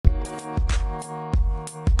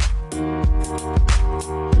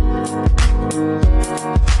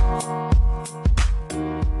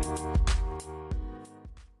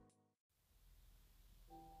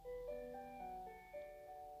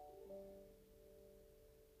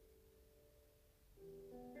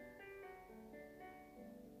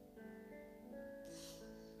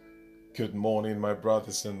Good morning, my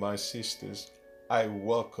brothers and my sisters. I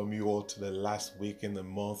welcome you all to the last week in the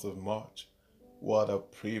month of March. What a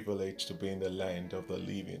privilege to be in the land of the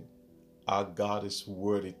living. Our God is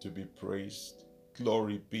worthy to be praised.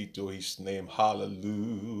 Glory be to his name.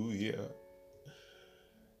 Hallelujah.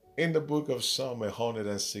 In the book of Psalm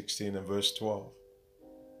 116 and verse 12,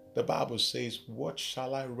 the Bible says, "What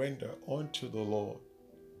shall I render unto the Lord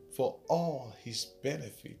for all his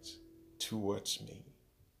benefits towards me?"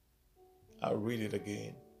 I'll read it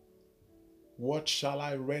again. What shall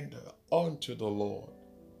I render unto the Lord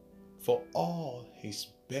for all his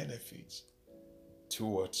benefits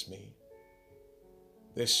towards me?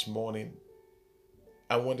 This morning,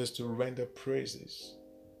 I want us to render praises.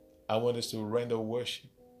 I want us to render worship.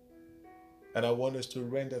 And I want us to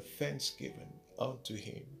render thanksgiving unto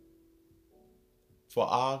him. For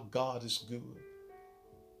our God is good.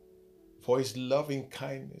 For his loving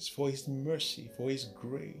kindness, for his mercy, for his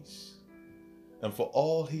grace, and for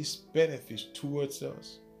all his benefits towards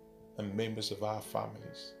us and members of our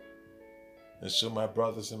families. And so, my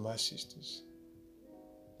brothers and my sisters,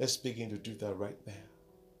 let's begin to do that right now.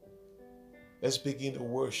 Let's begin to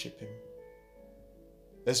worship him.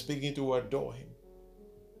 Let's begin to adore him.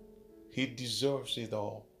 He deserves it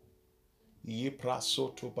all.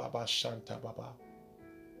 Yiprasoto Baba Shanta Baba,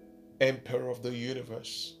 Emperor of the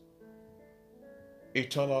universe,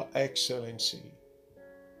 eternal excellency,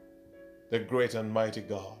 the great and mighty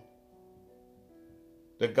God,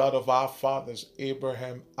 the God of our fathers,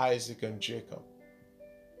 Abraham, Isaac, and Jacob,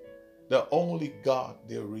 the only God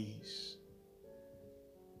there is.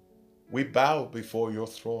 We bow before your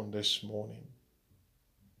throne this morning.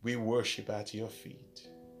 We worship at your feet.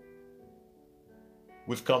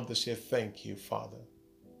 We've come to say thank you, Father,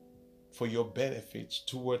 for your benefits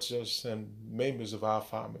towards us and members of our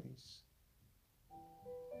families.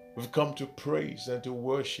 We've come to praise and to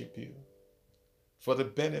worship you for the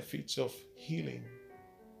benefits of healing,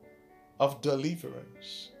 of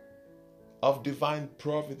deliverance, of divine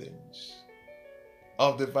providence,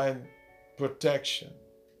 of divine protection,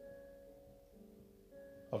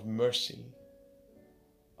 of mercy,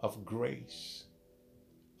 of grace,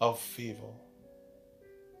 of favor.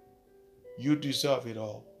 You deserve it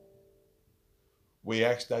all. We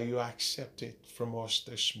ask that you accept it from us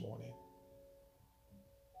this morning.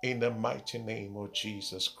 In the mighty name of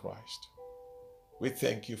Jesus Christ. We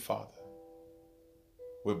thank you, Father.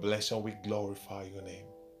 We bless and we glorify your name.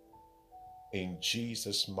 In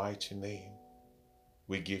Jesus' mighty name,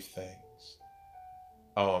 we give thanks.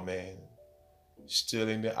 Amen. Still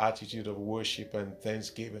in the attitude of worship and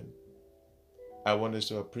thanksgiving, I want us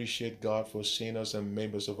to appreciate God for seeing us and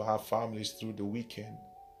members of our families through the weekend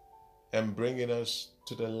and bringing us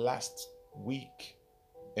to the last week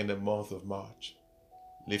in the month of March.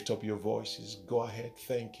 Lift up your voices. Go ahead,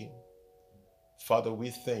 thank him. Father, we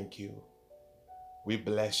thank you. We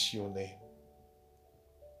bless your name.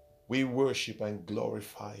 We worship and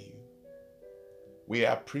glorify you. We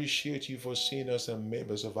appreciate you for seeing us and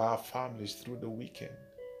members of our families through the weekend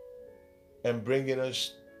and bringing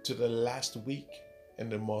us to the last week in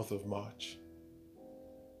the month of March.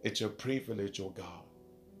 It's a privilege, oh God,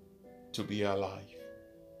 to be alive.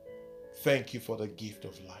 Thank you for the gift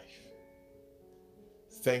of life.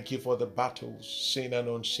 Thank you for the battles, seen and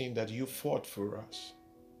unseen, that you fought for us.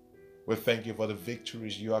 We thank you for the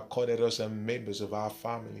victories you accorded us and members of our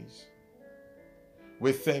families.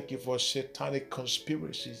 We thank you for satanic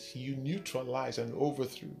conspiracies you neutralized and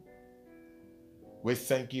overthrew. We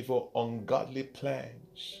thank you for ungodly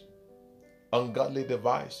plans, ungodly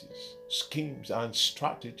devices, schemes, and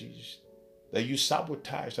strategies that you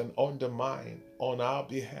sabotage and undermine on our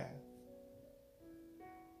behalf.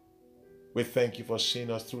 We thank you for seeing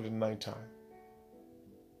us through the nighttime.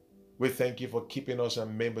 We thank you for keeping us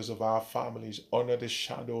and members of our families under the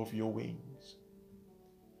shadow of your wings.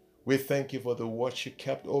 We thank you for the watch you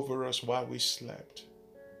kept over us while we slept.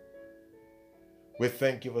 We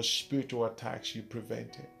thank you for spiritual attacks you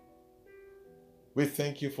prevented. We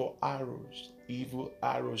thank you for arrows, evil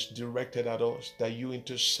arrows directed at us that you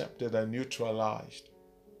intercepted and neutralized.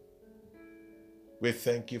 We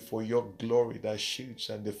thank you for your glory that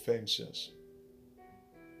shields and defends us.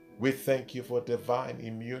 We thank you for divine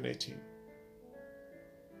immunity.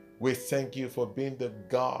 We thank you for being the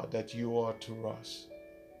God that you are to us.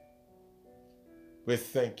 We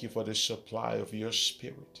thank you for the supply of your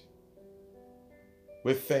Spirit.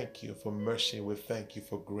 We thank you for mercy. We thank you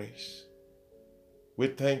for grace. We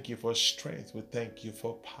thank you for strength. We thank you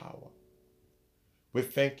for power. We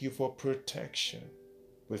thank you for protection.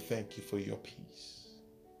 We thank you for your peace.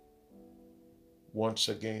 Once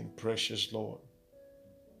again, precious Lord,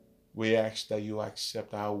 we ask that you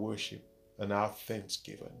accept our worship and our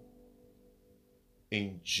thanksgiving.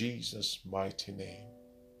 In Jesus' mighty name.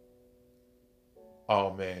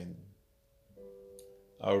 Amen.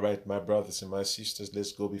 All right, my brothers and my sisters,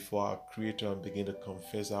 let's go before our Creator and begin to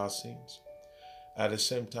confess our sins. At the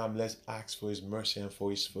same time, let's ask for His mercy and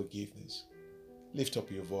for His forgiveness. Lift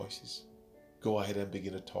up your voices. Go ahead and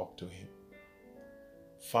begin to talk to Him.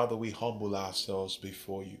 Father, we humble ourselves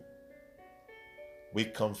before you. We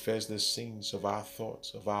confess the sins of our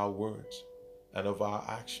thoughts, of our words, and of our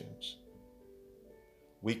actions.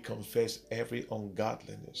 We confess every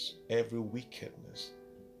ungodliness, every wickedness,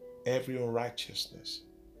 every unrighteousness.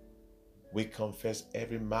 We confess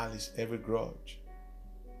every malice, every grudge,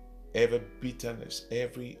 every bitterness,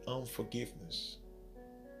 every unforgiveness,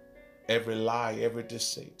 every lie, every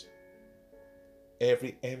deceit,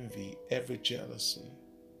 every envy, every jealousy.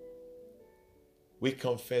 We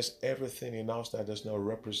confess everything in us that does not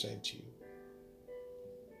represent you.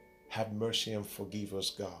 Have mercy and forgive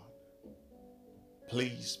us, God.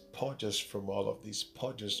 Please purge us from all of these,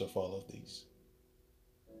 purge us of all of these.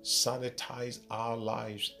 Sanitize our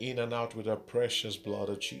lives in and out with the precious blood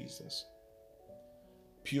of Jesus.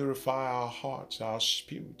 Purify our hearts, our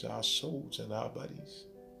spirit, our souls, and our bodies.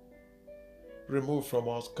 Remove from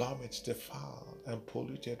us garments defiled and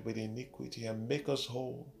polluted with iniquity, and make us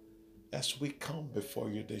whole as we come before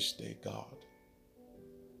you this day, God.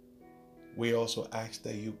 We also ask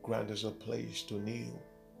that you grant us a place to kneel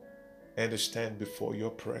and to stand before your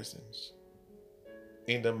presence.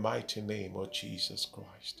 In the mighty name of Jesus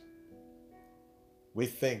Christ. We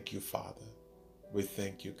thank you, Father. We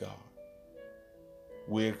thank you, God.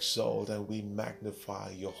 We exalt and we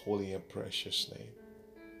magnify your holy and precious name.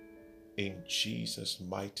 In Jesus'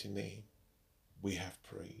 mighty name, we have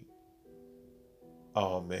prayed.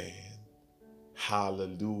 Amen.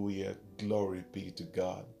 Hallelujah. Glory be to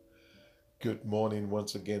God. Good morning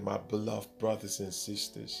once again, my beloved brothers and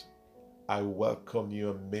sisters. I welcome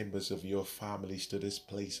you and members of your families to this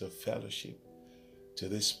place of fellowship, to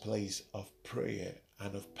this place of prayer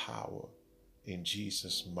and of power in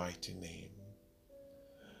Jesus' mighty name.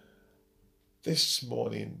 This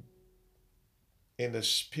morning, in the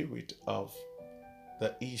spirit of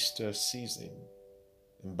the Easter season,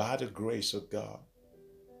 and by the grace of God,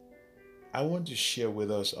 I want to share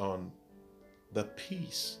with us on the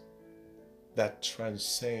peace that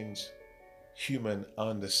transcends human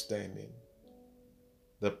understanding.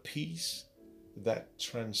 The peace that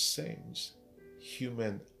transcends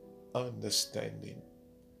human understanding.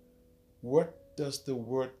 What does the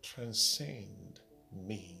word transcend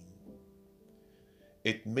mean?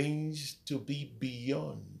 It means to be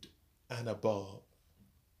beyond and above.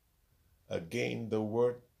 Again, the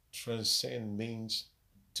word transcend means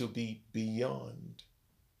to be beyond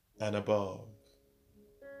and above.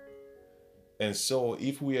 And so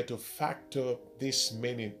if we are to factor this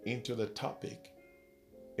meaning into the topic,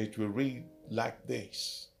 it will read like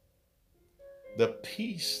this: the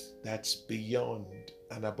peace that's beyond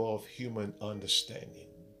and above human understanding.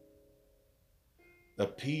 The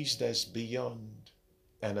peace that's beyond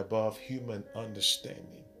and above human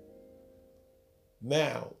understanding.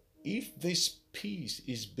 Now, if this peace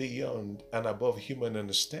is beyond and above human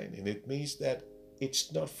understanding, it means that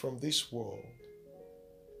it's not from this world.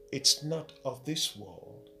 It's not of this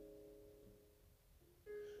world.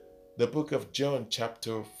 The book of John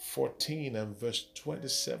chapter 14 and verse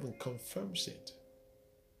 27 confirms it.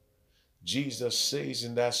 Jesus says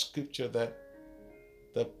in that scripture that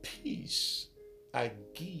the peace I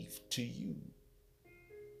give to you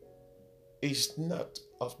is not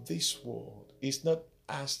of this world. It's not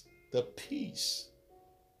as the peace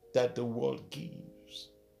that the world gives.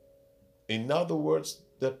 In other words,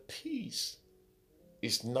 the peace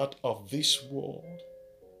is not of this world,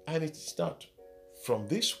 and it's not from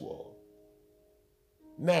this world.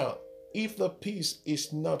 Now, if the peace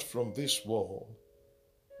is not from this world,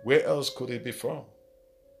 where else could it be from?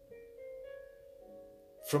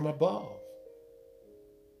 From above.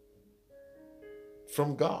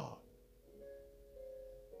 From God.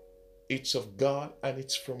 It's of God and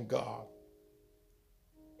it's from God.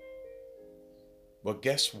 But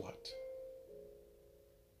guess what?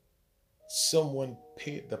 Someone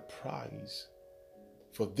paid the price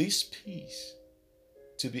for this peace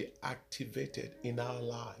to be activated in our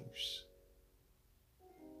lives.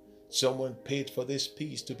 Someone paid for this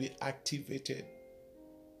peace to be activated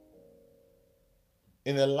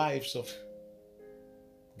in the lives of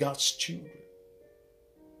God's children.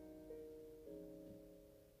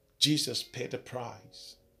 Jesus paid the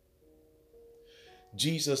price.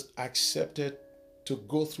 Jesus accepted to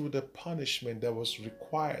go through the punishment that was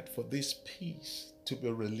required for this peace to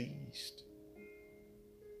be released.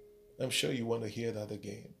 I'm sure you want to hear that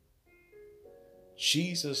again.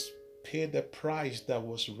 Jesus paid the price that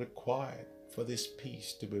was required for this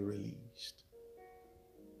peace to be released.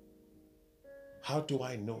 How do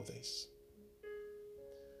I know this?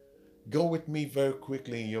 Go with me very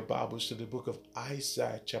quickly in your Bibles to the book of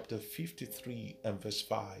Isaiah chapter 53 and verse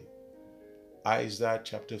 5. Isaiah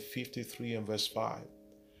chapter 53 and verse 5.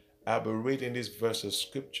 I'll be reading this verse of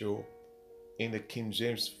scripture in the King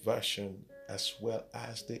James Version as well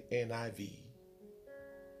as the NIV,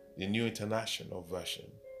 the New International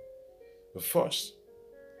Version. But first,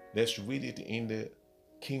 let's read it in the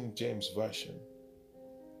King James Version.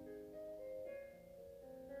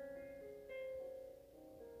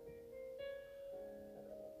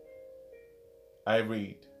 I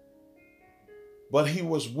read, "But he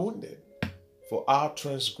was wounded for our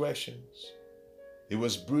transgressions. He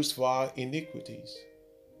was bruised for our iniquities.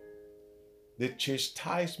 The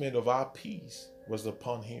chastisement of our peace was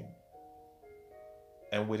upon him,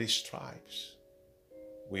 and with his stripes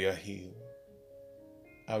we are healed."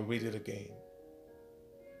 I'll read it again.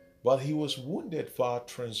 "But he was wounded for our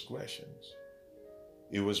transgressions.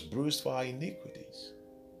 He was bruised for our iniquities.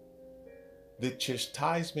 The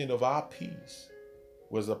chastisement of our peace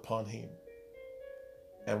was upon him,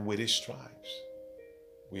 and with his stripes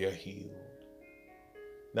we are healed."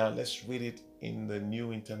 Now let's read it in the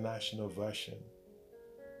New International Version.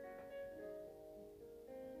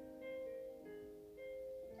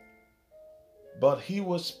 "But he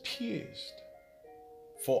was pierced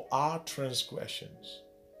for our transgressions.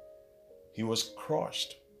 He was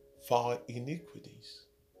crushed for our iniquities.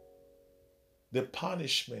 The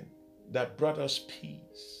punishment that brought us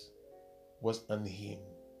peace was on him,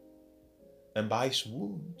 and by his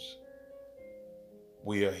wounds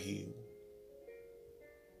we are healed."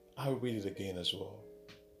 I'll read it again as well.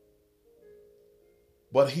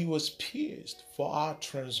 "But he was pierced for our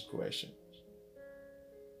transgressions.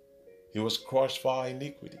 He was crushed for our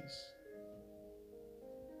iniquities.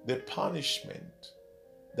 The punishment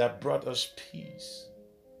that brought us peace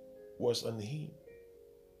was on him."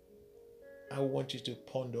 I want you to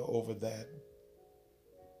ponder over that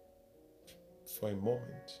for a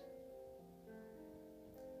moment.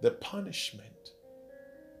 The punishment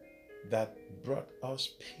that brought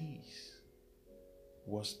us peace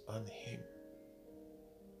was on him.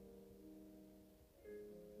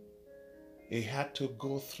 He had to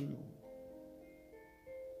go through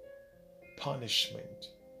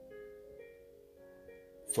punishment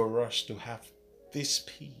for us to have this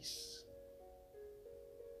peace.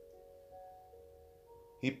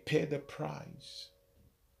 He paid the price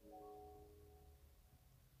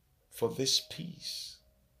for this peace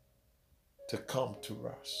to come to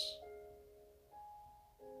us.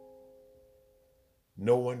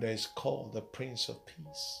 No wonder is called the Prince of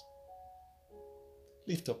Peace.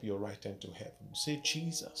 Lift up your right hand to heaven. Say,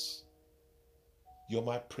 "Jesus, you're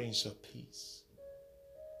my Prince of Peace."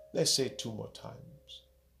 Let's say it 2 more times.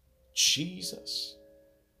 "Jesus,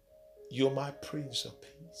 you're my Prince of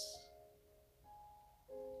Peace.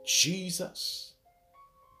 Jesus,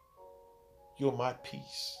 you're my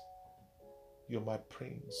peace. You're my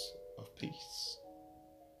Prince of Peace."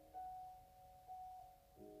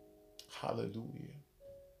 Hallelujah.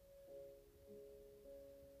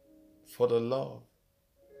 For the love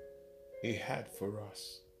he had for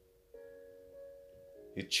us,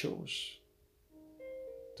 he chose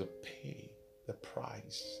to pay the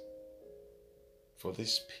price for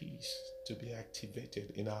this peace to be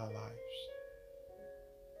activated in our lives.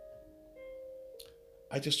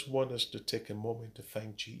 I just want us to take a moment to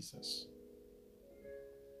thank Jesus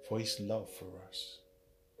for his love for us.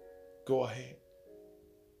 Go ahead.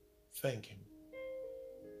 Thank him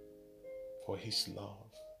for his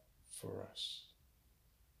love for us.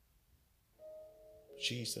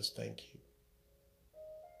 Jesus, thank you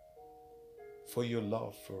for your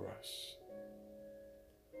love for us.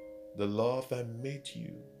 The love that made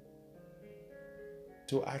you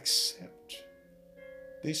to accept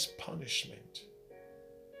this punishment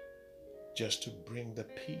just to bring the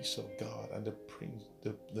peace of God and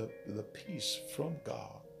the peace from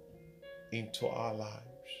God into our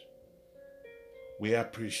lives. We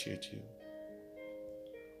appreciate you.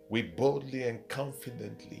 We boldly and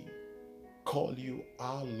confidently call you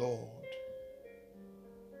our Lord,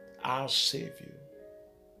 our Savior,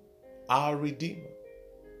 our Redeemer,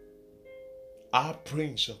 our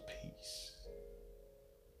Prince of Peace.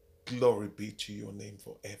 Glory be to your name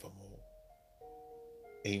forevermore.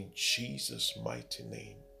 In Jesus' mighty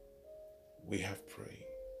name, we have prayed.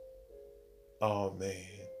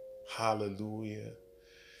 Amen. Hallelujah.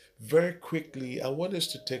 Very quickly, I want us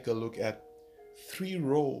to take a look at 3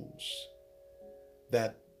 roles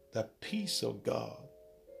that the peace of God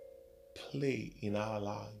play in our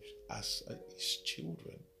lives as His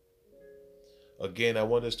children? Again, I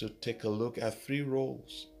want us to take a look at 3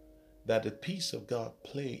 roles that the peace of God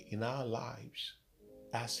play in our lives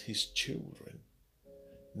as His children.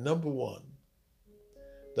 Number 1,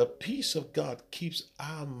 the peace of God keeps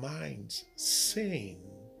our minds sane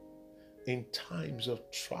in times of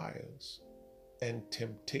trials and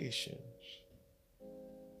temptations.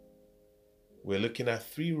 We're looking at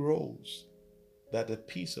 3 roles that the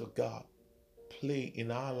peace of God play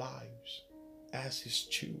in our lives as His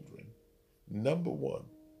children. Number 1,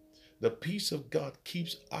 the peace of God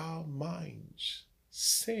keeps our minds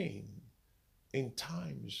sane in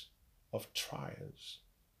times of trials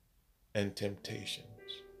and temptations.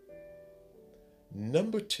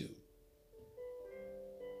 Number 2,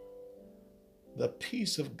 the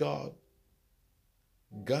peace of God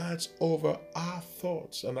guards over our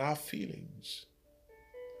thoughts and our feelings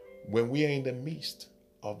when we are in the midst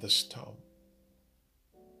of the storm.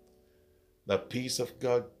 The peace of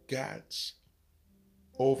God guards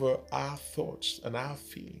over our thoughts and our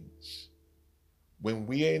feelings when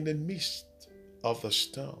we are in the midst of the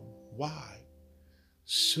storm. Why?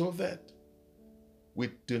 So that we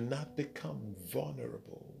do not become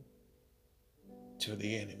vulnerable to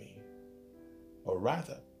the enemy, or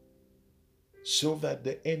rather, so that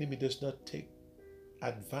the enemy does not take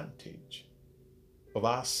advantage of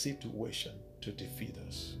our situation to defeat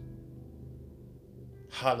us.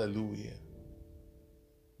 Hallelujah.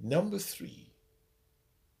 Number 3,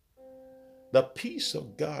 the peace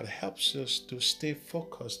of God helps us to stay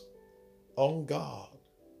focused on God,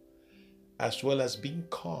 as well as being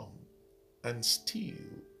calm and still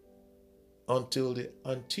until the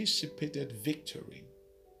anticipated victory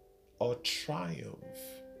or triumph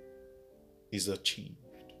is achieved.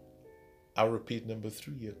 I'll repeat number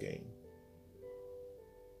 3 again.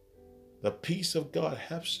 The peace of God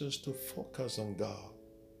helps us to focus on God,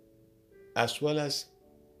 as well as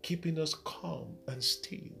keeping us calm and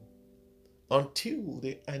still until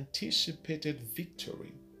the anticipated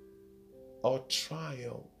victory or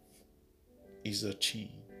triumph is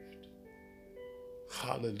achieved.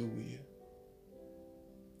 Hallelujah.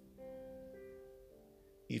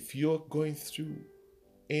 If you're going through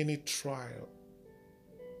any trial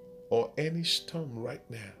or any storm right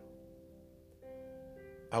now,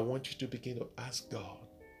 I want you to begin to ask God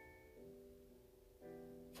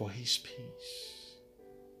for His peace.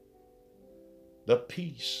 The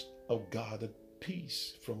peace of God, the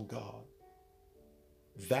peace from God.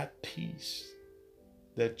 That peace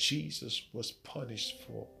that Jesus was punished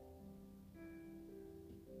for.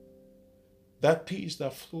 That peace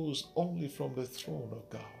that flows only from the throne of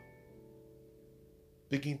God.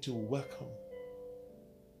 Begin to welcome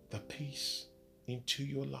the peace into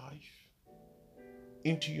your life,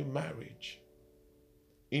 into your marriage,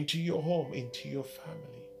 into your home, into your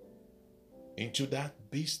family, into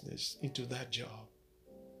that business, into that job.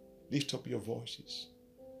 Lift up your voices.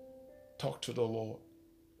 Talk to the Lord.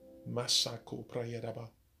 Masako prayadaba.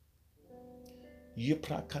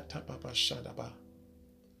 Yiprakatapapa shadaba.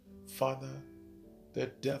 Father, the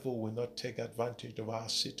devil will not take advantage of our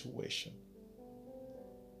situation.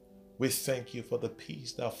 We thank you for the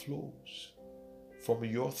peace that flows from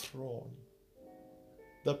your throne.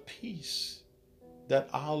 The peace that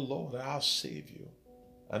our Lord, our Savior,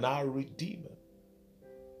 and our Redeemer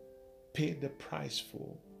paid the price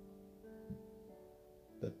for.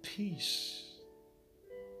 The peace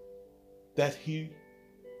that He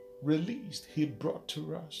released, He brought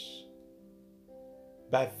to us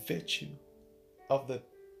by virtue of the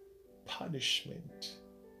punishment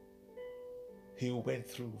He went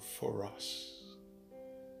through for us.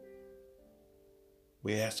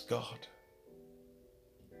 We ask God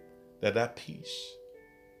that peace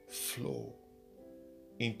flow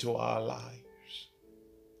into our lives,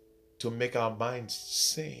 to make our minds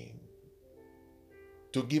sane,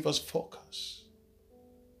 to give us focus,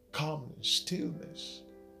 calmness, stillness,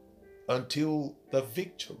 until the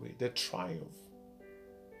victory, the triumph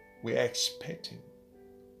we are expecting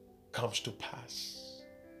comes to pass.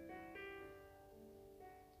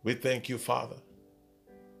 We thank you, Father.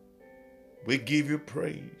 We give you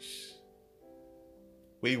praise.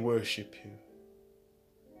 We worship you.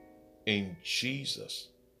 In Jesus'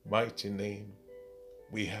 mighty name,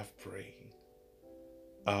 we have prayed.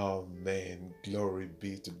 Amen. Glory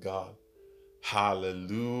be to God.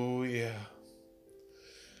 Hallelujah.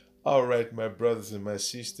 All right, my brothers and my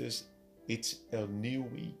sisters, it's a new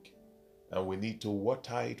week, and we need to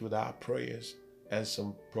water it with our prayers and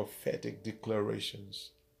some prophetic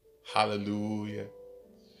declarations. Hallelujah.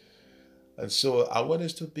 And so I want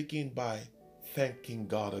us to begin by thanking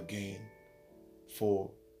God again for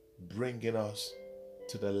bringing us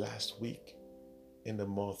to the last week in the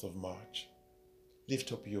month of March.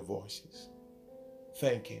 Lift up your voices.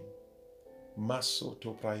 Thank Him.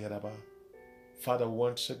 Masoto prayaraba. Father,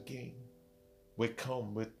 once again, we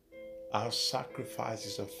come with our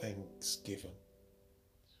sacrifices of thanksgiving.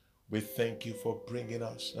 We thank you for bringing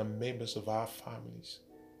us and members of our families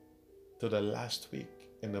to the last week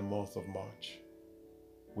in the month of March.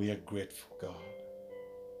 We are grateful, God.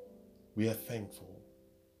 We are thankful.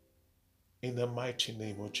 In the mighty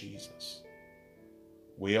name of Jesus.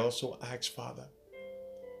 We also ask, Father,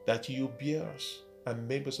 that you bear us and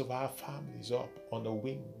members of our families up on the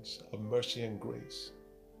wings of mercy and grace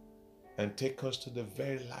and take us to the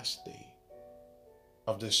very last day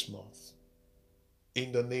of this month.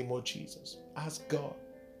 In the name of Jesus, ask God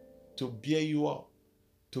to bear you up,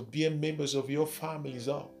 to bear members of your families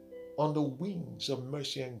up on the wings of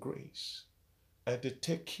mercy and grace, and to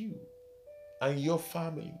take you and your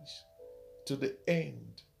families to the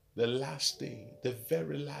end, the last day, the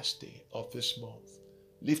very last day of this month.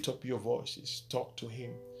 Lift up your voices, talk to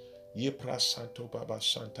Him. Yepra Santo Baba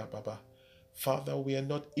Santa Baba. Father, we are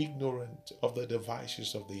not ignorant of the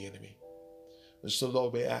devices of the enemy. And so,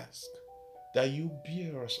 Lord, we ask that you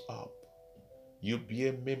bear us up. You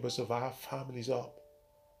bear members of our families up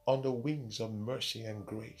on the wings of mercy and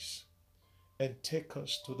grace and take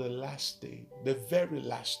us to the last day, the very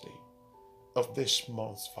last day of this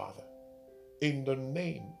month, Father, in the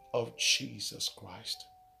name of Jesus Christ.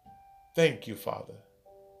 Thank you, Father.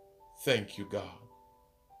 Thank you, God,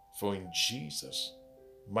 for in Jesus'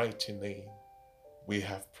 mighty name we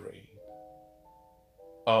have prayed.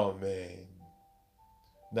 Amen.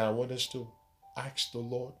 Now I want us to ask the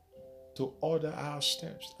Lord to order our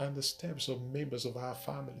steps and the steps of members of our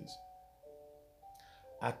families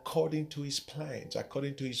according to His plans,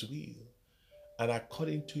 according to His will, and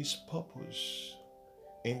according to His purpose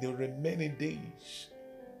in the remaining days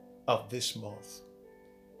of this month.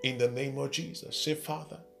 In the name of Jesus, say,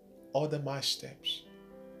 Father, order my steps,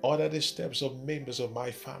 order the steps of members of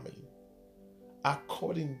my family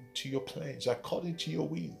according to your plans, according to your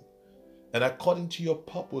will, and according to your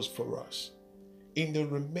purpose for us in the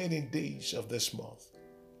remaining days of this month.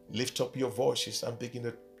 Lift up your voices and begin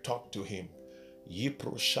to talk to Him.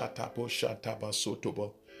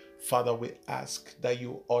 Father, we ask that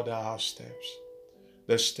you order our steps,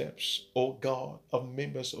 the steps, O God, of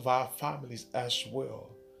members of our families as well,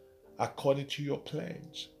 according to your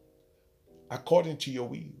plans, according to your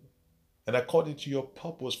will, and according to your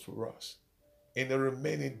purpose for us in the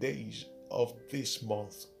remaining days of this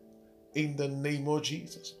month. In the name of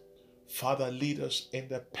Jesus, Father, lead us in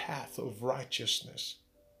the path of righteousness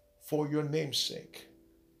for your name's sake.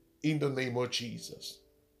 In the name of Jesus.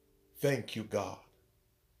 Thank you, God.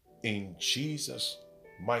 In Jesus'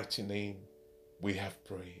 mighty name, we have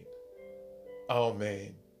prayed.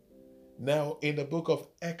 Amen. Now, in the book of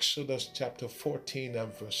Exodus chapter 14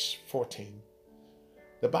 and verse 14,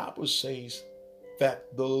 the Bible says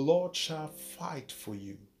that the Lord shall fight for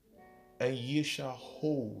you, and ye shall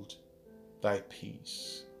hold thy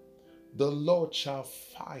peace. The Lord shall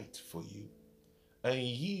fight for you, and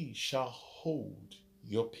ye shall hold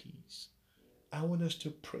your peace. I want us to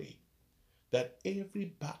pray that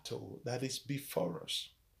every battle that is before us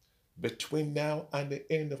between now and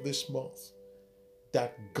the end of this month,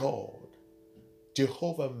 that God,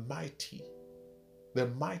 Jehovah mighty, the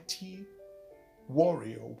mighty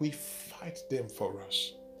warrior, will fight them for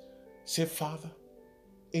us. Say, Father,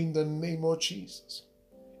 in the name of Jesus,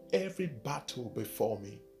 every battle before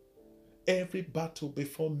me, every battle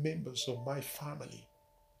before members of my family,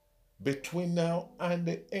 between now and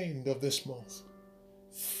the end of this month,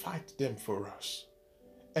 fight them for us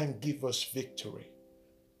and give us victory.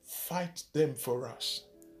 Fight them for us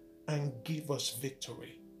and give us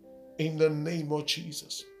victory. In the name of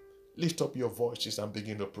Jesus, lift up your voices and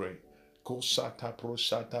begin to pray. Kosata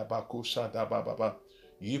prosata bakosata bababa.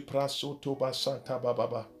 Yiprasoto basanta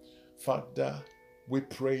bababa. Father, we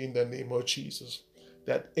pray in the name of Jesus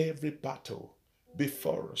that every battle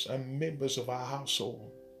before us and members of our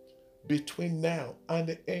household between now and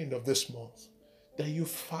the end of this month, that you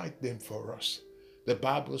fight them for us. The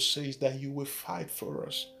Bible says that you will fight for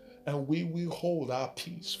us and we will hold our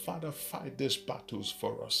peace. Father, fight these battles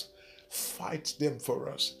for us. Fight them for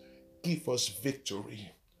us. Give us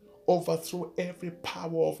victory. Overthrow every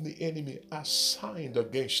power of the enemy assigned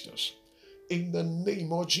against us. In the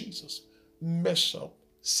name of Jesus, mess up,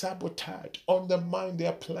 sabotage, undermine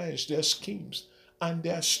their plans, their schemes, and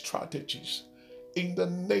their strategies. In the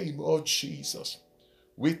name of Jesus,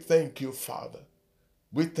 we thank you, Father.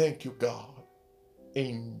 We thank you, God.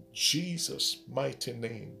 In Jesus' mighty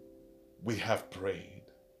name, we have prayed.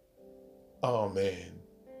 Amen.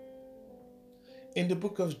 In the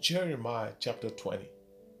book of Jeremiah, chapter 20,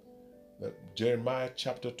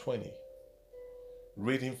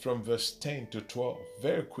 reading from verse 10 to 12,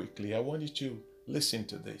 very quickly, I want you to listen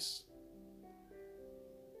to this.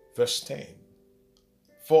 Verse 10.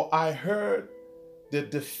 For I heard the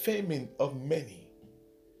defaming of many,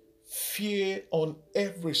 fear on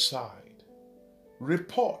every side.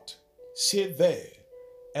 Report, say there,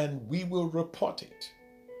 and we will report it.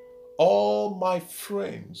 All my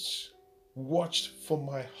friends watched for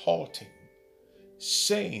my halting,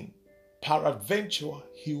 saying, peradventure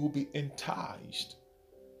he will be enticed,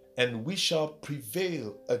 and we shall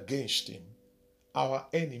prevail against him. Our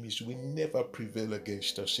enemies will never prevail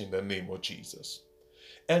against us in the name of Jesus.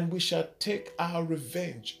 And we shall take our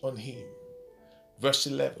revenge on him. Verse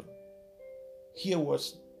 11. Here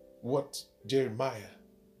was what Jeremiah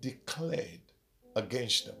declared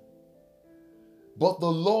against them. But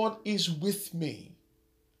the Lord is with me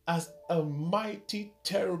as a mighty,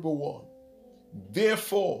 terrible one.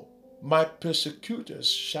 Therefore, my persecutors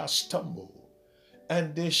shall stumble,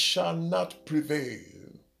 and they shall not prevail.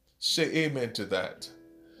 Say amen to that.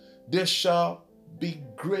 They shall be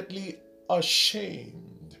greatly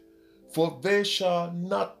ashamed, for they shall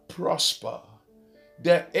not prosper.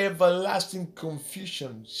 Their everlasting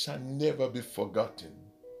confusion shall never be forgotten.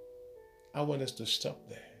 I want us to stop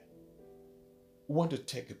there. We want to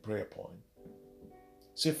take a prayer point.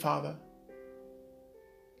 Say, Father,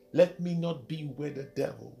 let me not be where the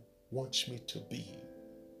devil wants me to be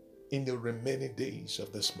in the remaining days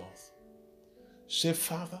of this month. Say,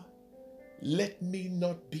 Father, let me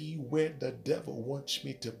not be where the devil wants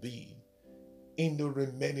me to be in the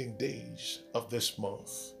remaining days of this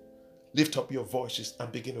month. Lift up your voices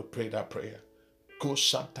and begin to pray that prayer. Go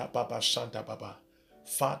Santa Baba, Santa Baba.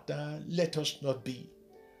 Father, let us not be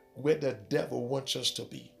where the devil wants us to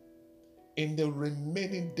be in the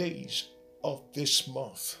remaining days of this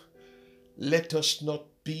month. Let us not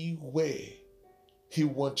be where he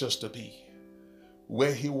wants us to be.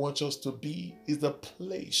 Where he wants us to be is a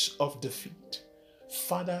place of defeat.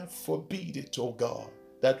 Father, forbid it, O God,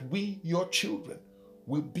 that we, your children,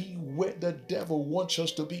 will be where the devil wants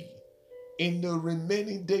us to be in the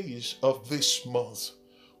remaining days of this month.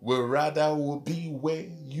 We rather will be where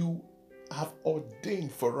you have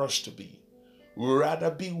ordained for us to be. We rather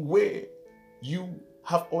be where you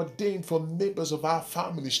have ordained for members of our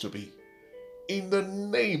families to be. In the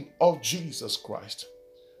name of Jesus Christ,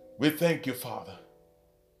 we thank you, Father.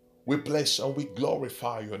 We bless and we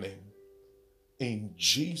glorify your name. In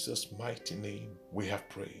Jesus' mighty name, we have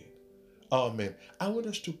prayed. Amen. I want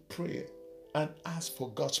us to pray and ask for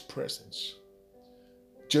God's presence.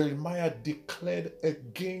 Jeremiah declared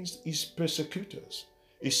against his persecutors.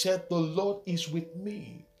 He said, the Lord is with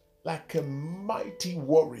me like a mighty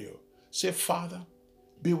warrior. Say, Father,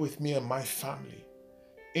 be with me and my family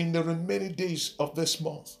in the remaining days of this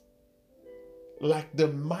month, like the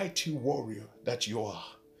mighty warrior that you are.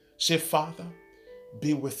 Say, Father,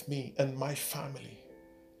 be with me and my family,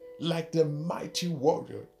 like the mighty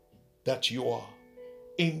warrior that you are.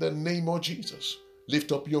 In the name of Jesus,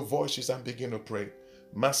 lift up your voices and begin to pray.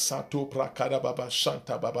 Masato prakada baba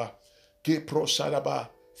shanta baba ke prosadaba.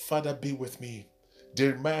 Father, be with me.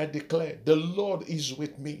 Jeremiah declared, the Lord is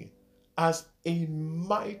with me as a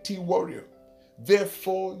mighty warrior.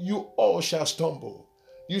 Therefore, you all shall stumble.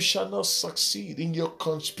 You shall not succeed in your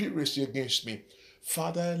conspiracy against me.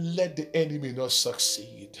 Father, let the enemy not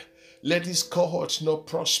succeed. Let his cohorts not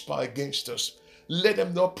prosper against us. Let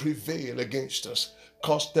them not prevail against us.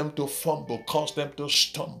 Cause them to fumble, cause them to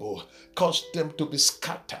stumble, cause them to be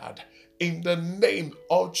scattered. In the name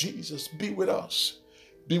of Jesus, be with us.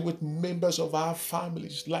 Be with members of our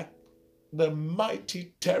families like the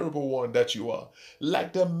mighty, terrible one that you are,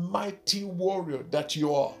 like the mighty warrior that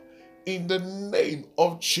you are. In the name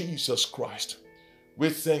of Jesus Christ, we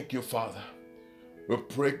thank you, Father. We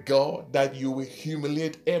pray, God, that you will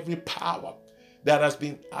humiliate every power that has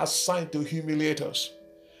been assigned to humiliate us.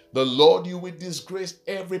 The Lord, you will disgrace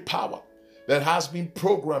every power that has been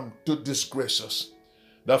programmed to disgrace us.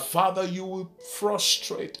 The Father, you will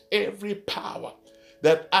frustrate every power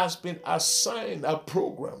that has been assigned a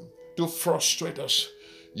program to frustrate us.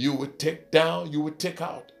 You will take down, you will take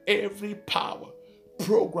out every power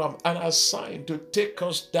programmed and assigned to take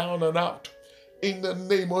us down and out. In the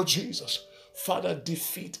name of Jesus, Father,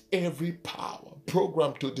 defeat every power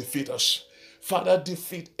programmed to defeat us. Father,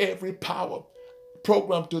 defeat every power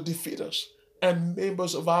programmed to defeat us and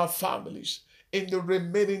members of our families in the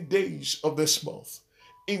remaining days of this month.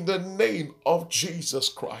 In the name of Jesus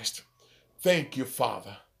Christ. Thank you,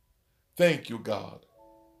 Father. Thank you, God.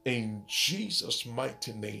 In Jesus'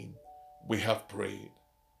 mighty name, we have prayed.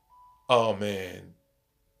 Amen.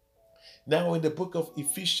 Now, in the book of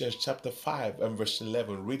Ephesians, chapter 5 and verse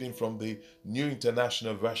 11, reading from the New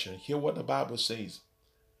International Version, hear what the Bible says.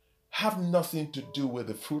 Have nothing to do with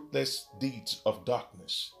the fruitless deeds of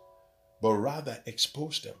darkness, but rather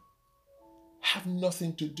expose them. Have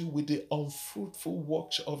nothing to do with the unfruitful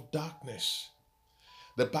works of darkness.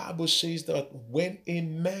 The Bible says that when a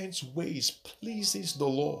man's ways pleases the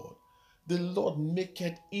Lord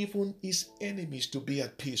maketh even his enemies to be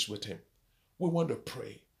at peace with him. We want to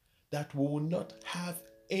pray that we will not have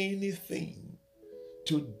anything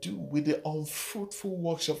to do with the unfruitful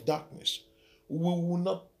works of darkness. We will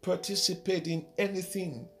not participate in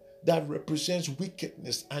anything that represents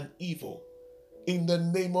wickedness and evil. In the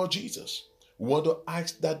name of Jesus, we want to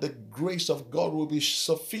ask that the grace of God will be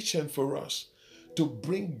sufficient for us to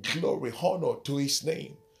bring glory, honor to his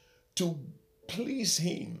name, to please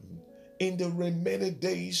him in the remaining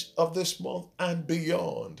days of this month and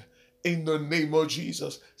beyond. In the name of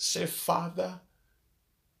Jesus, say, Father,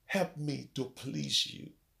 help me to please you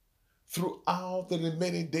throughout the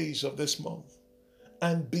remaining days of this month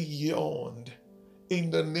and beyond.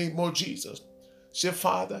 In the name of Jesus, say,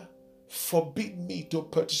 Father, forbid me to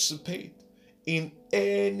participate in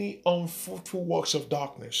any unfruitful works of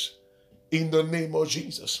darkness. In the name of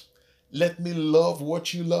Jesus, let me love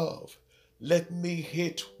what you love. Let me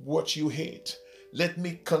hate what you hate. Let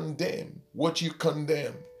me condemn what you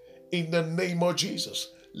condemn. In the name of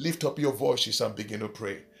Jesus, lift up your voices and begin to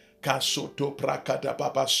pray.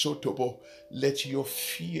 Let your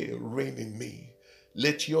fear reign in me.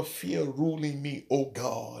 Let your fear rule in me, O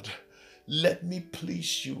God. Let me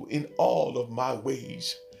please you in all of my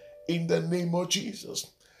ways. In the name of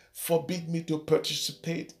Jesus, forbid me to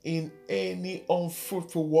participate in any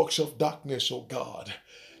unfruitful works of darkness, O God.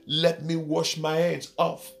 Let me wash my hands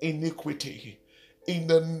off iniquity. In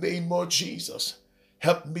the name of Jesus,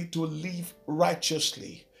 help me to live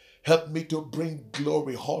righteously. Help me to bring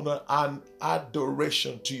glory, honor, and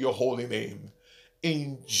adoration to your holy name.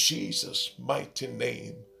 In Jesus' mighty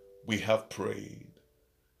name, we have prayed.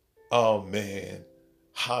 Amen.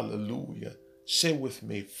 Hallelujah. Say with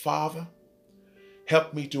me, Father,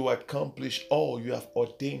 help me to accomplish all you have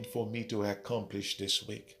ordained for me to accomplish this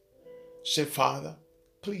week. Say, Father,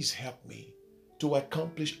 please help me to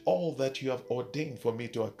accomplish all that you have ordained for me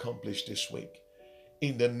to accomplish this week.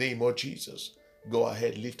 In the name of Jesus, go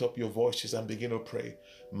ahead, lift up your voices and begin to pray.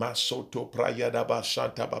 Masoto prayadaba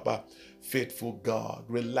shanta baba. Faithful God,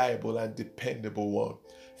 reliable and dependable one.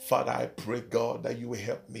 Father, I pray, God, that you will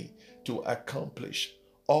help me to accomplish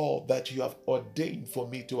all that you have ordained for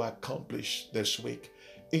me to accomplish this week.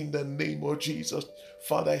 In the name of Jesus,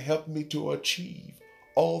 Father, help me to achieve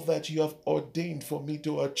all that you have ordained for me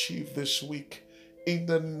to achieve this week. In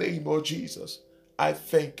the name of Jesus, I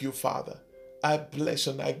thank you, Father. I bless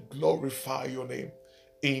and I glorify your name.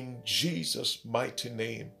 In Jesus' mighty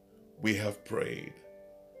name, we have prayed.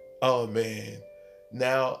 Amen.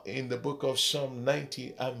 Now, in the book of Psalm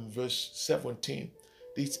 90 and verse 17,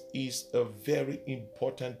 this is a very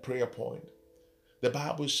important prayer point. The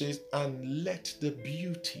Bible says, and let the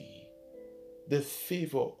beauty, the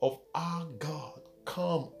favor of our God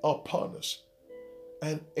come upon us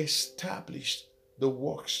and establish the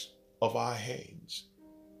works of our hands.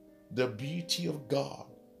 The beauty of God,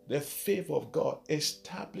 the favor of God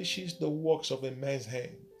establishes the works of a man's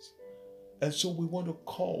hands. And so we want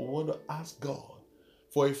to ask God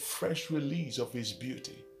for a fresh release of his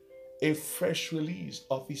beauty, a fresh release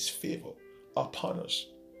of his favor upon us,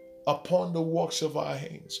 upon the works of our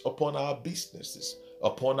hands, upon our businesses,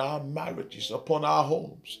 upon our marriages, upon our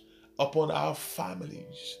homes, upon our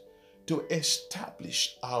families, to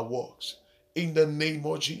establish our works. In the name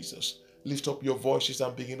of Jesus, lift up your voices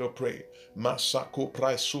and begin to pray. Masako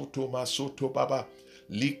praisuto masoto baba,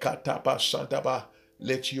 likataba shandaba.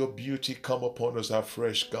 Let your beauty come upon us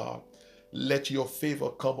afresh, God. Let your favor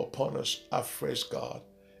come upon us afresh, God.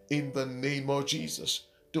 In the name of Jesus,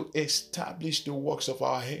 to establish the works of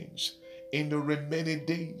our hands in the remaining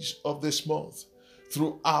days of this month,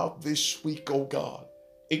 throughout this week, oh God.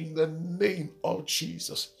 In the name of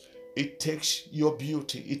Jesus, it takes your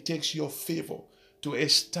beauty, it takes your favor to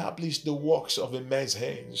establish the works of a man's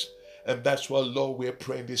hands. And that's why, Lord, we're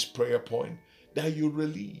praying this prayer point, that you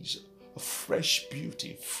release a fresh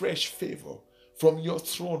beauty, fresh favor from your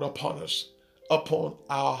throne upon us, upon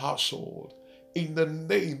our household. In the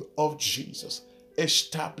name of Jesus,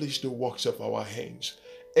 establish the works of our hands.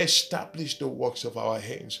 Establish the works of our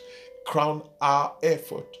hands. Crown our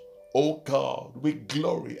effort, O God, with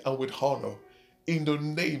glory and with honor. In the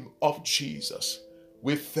name of Jesus,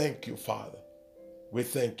 we thank you, Father. We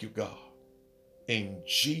thank you, God. In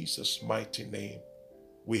Jesus' mighty name,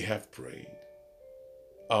 we have prayed.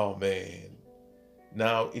 Amen.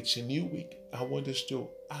 Now it's a new week. I want us to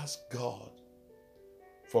ask God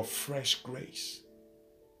for fresh grace,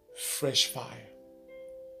 fresh fire,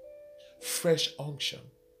 fresh unction,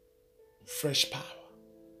 fresh power.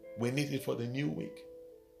 We need it for the new week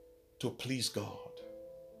to please God,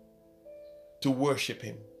 to worship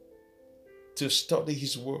Him, to study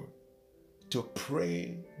His Word, to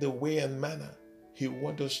pray the way and manner He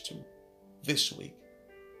wants us to this week.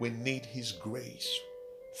 We need His grace,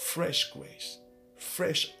 fresh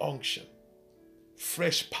unction,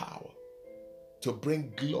 fresh power to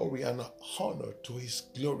bring glory and honor to His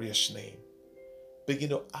glorious name. Begin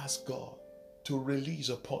to ask God to release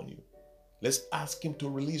upon you. Let's ask Him to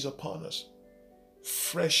release upon us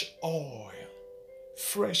fresh oil,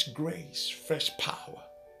 fresh grace, fresh power,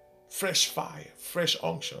 fresh fire, fresh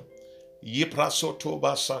unction. Yipra soto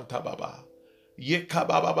ba santa baba.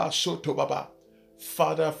 Yekababa soto baba.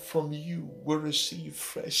 Father, from you we receive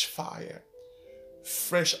fresh fire,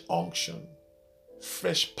 fresh unction,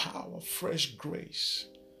 fresh power, fresh grace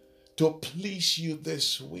to please you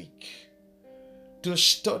this week, to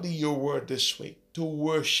study your word this week, to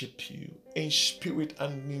worship you in spirit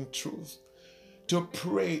and in truth, to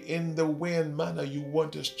pray in the way and manner you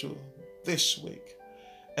want us to this week,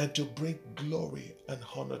 and to bring glory and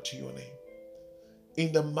honor to your name.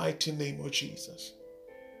 In the mighty name of Jesus,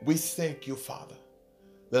 we thank you, Father.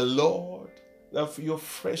 The Lord, that your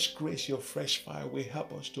fresh grace, your fresh fire will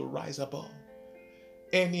help us to rise above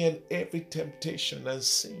any and every temptation and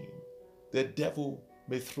sin the devil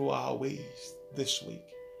may throw our ways this week.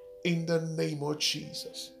 In the name of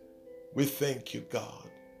Jesus, we thank you, God.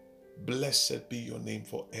 Blessed be your name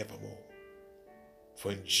forevermore.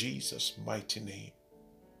 For in Jesus' mighty name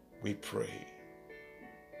we pray.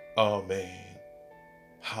 Amen.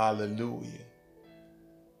 Hallelujah.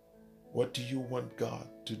 What do you want God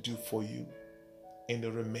to do for you in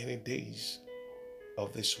the remaining days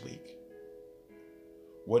of this week?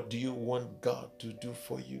 What do you want God to do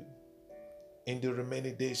for you in the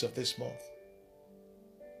remaining days of this month?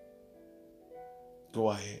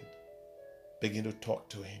 Go ahead. Begin to talk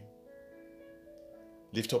to Him.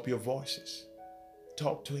 Lift up your voices.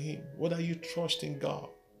 Talk to Him. What are you trusting God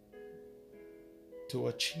to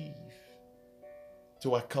achieve,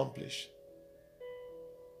 to accomplish?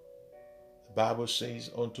 The Bible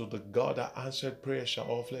says, unto the God that answered prayer shall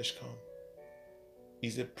all flesh come.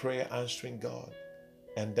 He's a prayer answering God.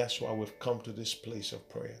 And that's why we've come to this place of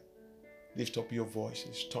prayer. Lift up your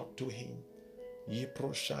voices. Talk to Him. You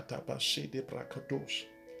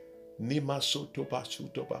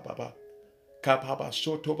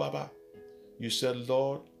said,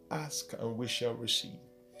 Lord, ask and we shall receive.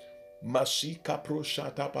 Masika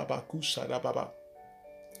proshata baba kusada baba.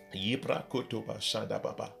 Yibra kotoba shada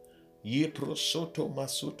baba. Yipro soto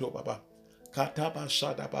masuto baba. Kataba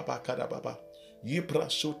shada baba kada baba.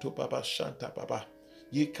 Yibra soto baba shanta baba.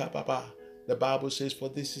 Yika baba. The Bible says, for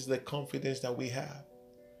this is the confidence that we have.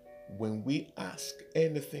 When we ask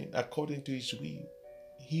anything according to His will,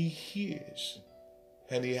 He hears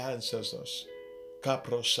and He answers us.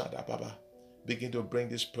 Kapro shada baba. Begin to bring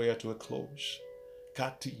this prayer to a close.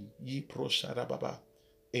 Kati yi proshada baba.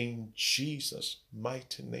 In Jesus'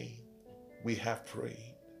 mighty name, we have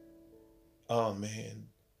prayed. Amen.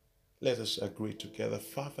 Let us agree together.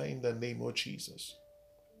 Father, in the name of Jesus,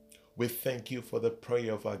 we thank you for the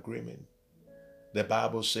prayer of agreement. The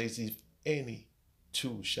Bible says, if any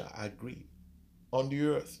two shall agree on the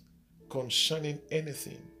earth concerning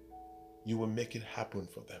anything, you will make it happen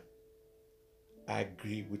for them. I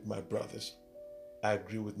agree with my brothers. I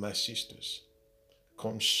agree with my sisters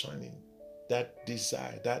concerning that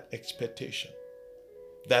desire, that expectation,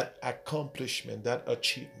 that accomplishment, that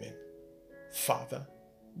achievement. Father,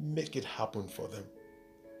 make it happen for them.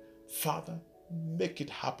 Father, make it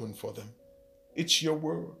happen for them. It's your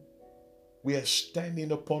word. We are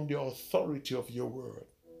standing upon the authority of your word.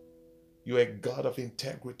 You are a God of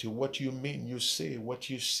integrity. What you mean, you say. What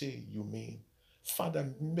you say, you mean. Father,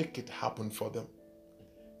 make it happen for them.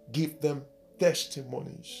 Give them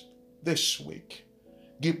testimonies this week.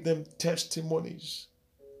 Give them testimonies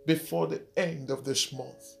before the end of this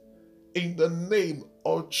month. In the name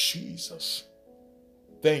of Jesus.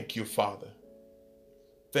 Thank you, Father.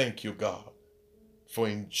 Thank you, God. For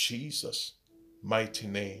in Jesus' mighty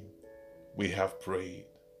name we have prayed.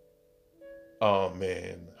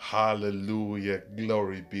 Amen. Hallelujah.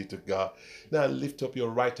 Glory be to God. Now lift up your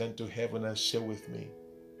right hand to heaven and say with me,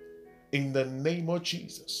 in the name of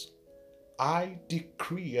Jesus, I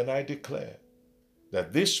decree and I declare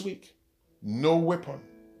that this week no weapon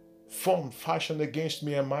formed fashioned against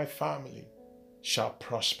me and my family shall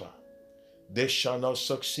prosper. They shall not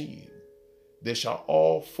succeed. They shall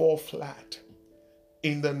all fall flat.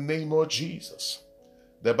 In the name of Jesus.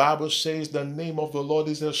 The Bible says the name of the Lord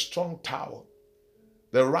is a strong tower.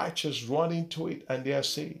 The righteous run into it and they are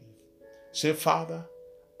saved. Say, Father,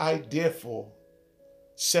 I therefore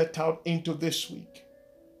set out into this week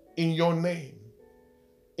in your name,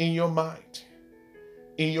 in your might,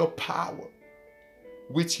 in your power,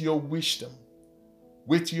 with your wisdom,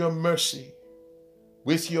 with your mercy,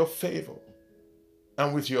 with your favor,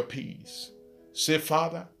 and with your peace. Say,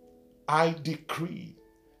 Father, I decree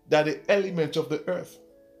that the elements of the earth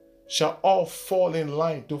shall all fall in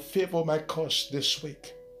line to favor my cause this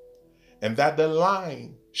week, and that the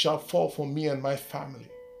line shall fall for me and my family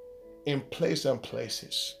in place and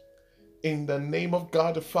places. In the name of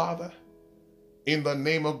God the Father, in the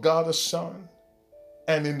name of God the Son,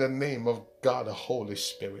 and in the name of God the Holy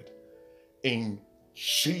Spirit. In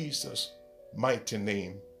Jesus' mighty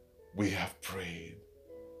name, we have prayed.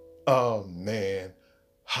 Amen.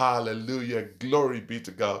 Hallelujah. Glory be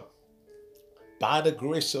to God. By the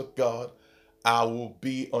grace of God, I will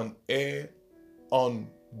be on air on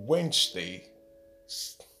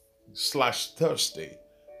Wednesday/Thursday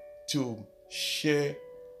to share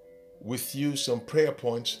with you some prayer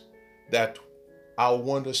points that I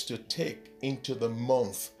want us to take into the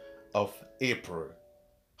month of April.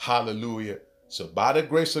 Hallelujah. So by the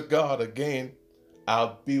grace of God, again,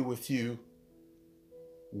 I'll be with you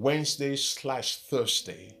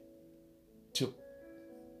Wednesday/Thursday to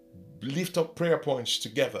lift up prayer points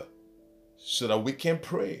together so that we can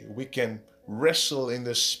pray, we can wrestle in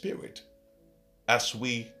the Spirit as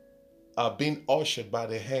we are being ushered by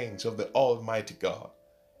the hands of the Almighty God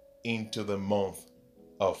into the month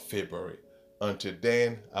of February. Until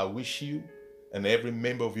then, I wish you and every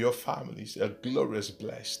member of your families a glorious,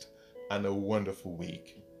 blessed, and a wonderful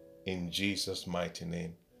week. In Jesus' mighty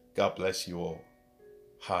name. God bless you all.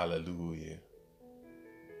 Hallelujah.